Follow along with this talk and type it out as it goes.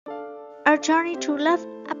A Journey to Love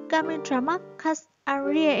upcoming drama cast are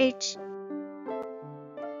real age.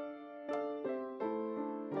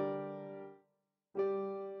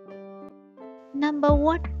 Number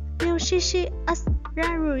 1. Liu Shi Shi as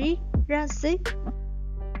Rarui Ranzi.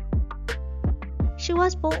 She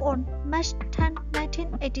was born on March 10,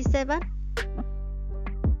 1987.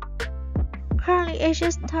 Currently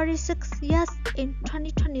ages 36 years in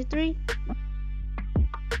 2023.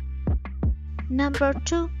 Number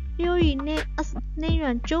 2. Liu Ning as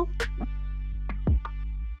Ning.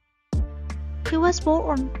 He was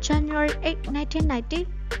born on January 8, 1990.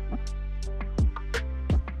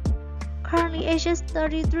 Currently ages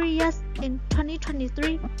 33 years in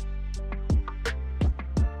 2023.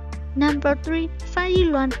 Number 3.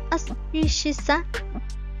 Fang as Liu Shi Shi.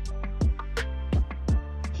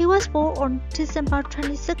 He was born on December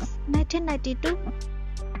 26, 1992.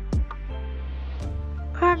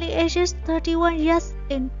 Currently ages 31 years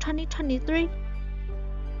in 2023.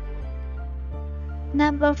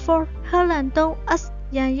 Number 4. Dong as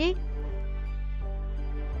Yang.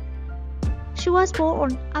 She was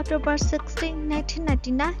born on October 16,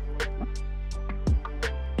 1999.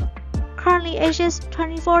 Currently ages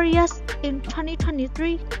 24 years in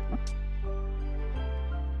 2023.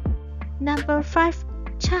 Number 5.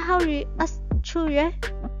 Haoyu as Chu Yue.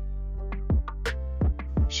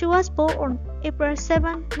 She was born on April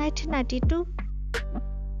 7, 1992.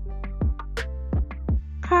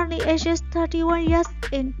 Currently ages 31 years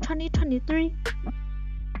in 2023.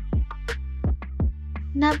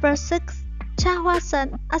 Number 6.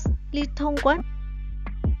 Hua-san as Li Tongguan.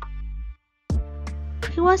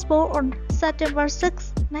 He was born on September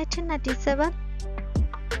 6, 1997.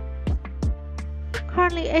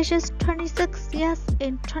 Currently ages 26 years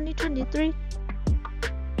in 2023.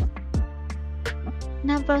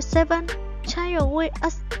 Number 7. Yongwei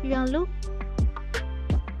as Yuan Lu.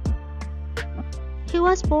 He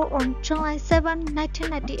was born on July 7,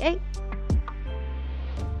 1998.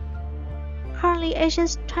 Currently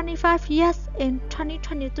ages 25 years in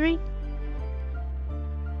 2023.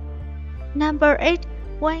 Number 8.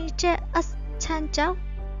 Wang Yizhe as Chan Zhao.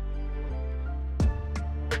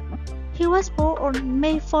 He was born on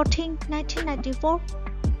May 14, 1994.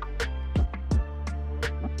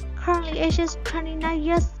 Currently ages 29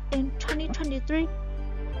 years in 2023.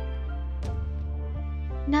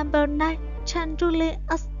 Number 9. Chan Dulin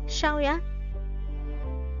as Xiaoyan.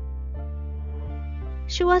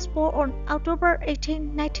 She was born on October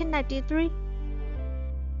 18, 1993.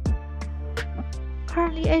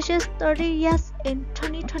 Currently ages 30 years in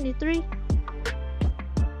 2023.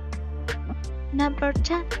 Number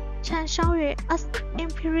 10. Chan Xiaoyue as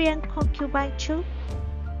Imperial Concubine Chu.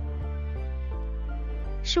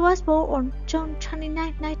 She was born on June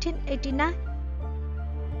 29, 1989.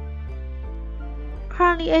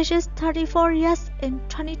 Currently ages 34 years in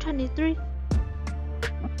 2023.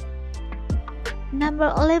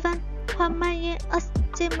 Number 11. Huan Manyin as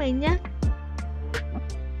Jin Meiyan.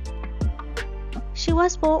 She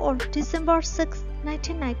was born on December 6,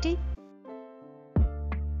 1990.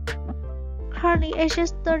 Currently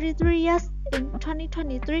ages 33 years in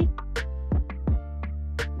 2023.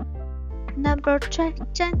 Number 12.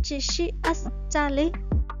 Zhang Jixi as Jia Li.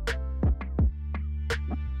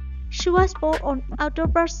 She was born on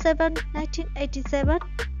October 7, 1987.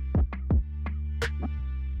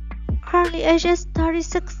 Currently ages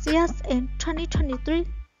 36 years in 2023.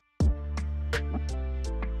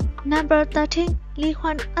 Number 13. Li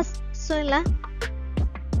Huan as Sun Lan.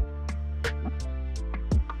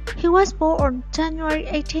 He was born on January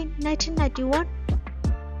 18, 1991.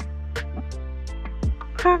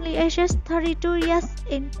 Currently ages 32 years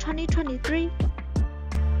in 2023.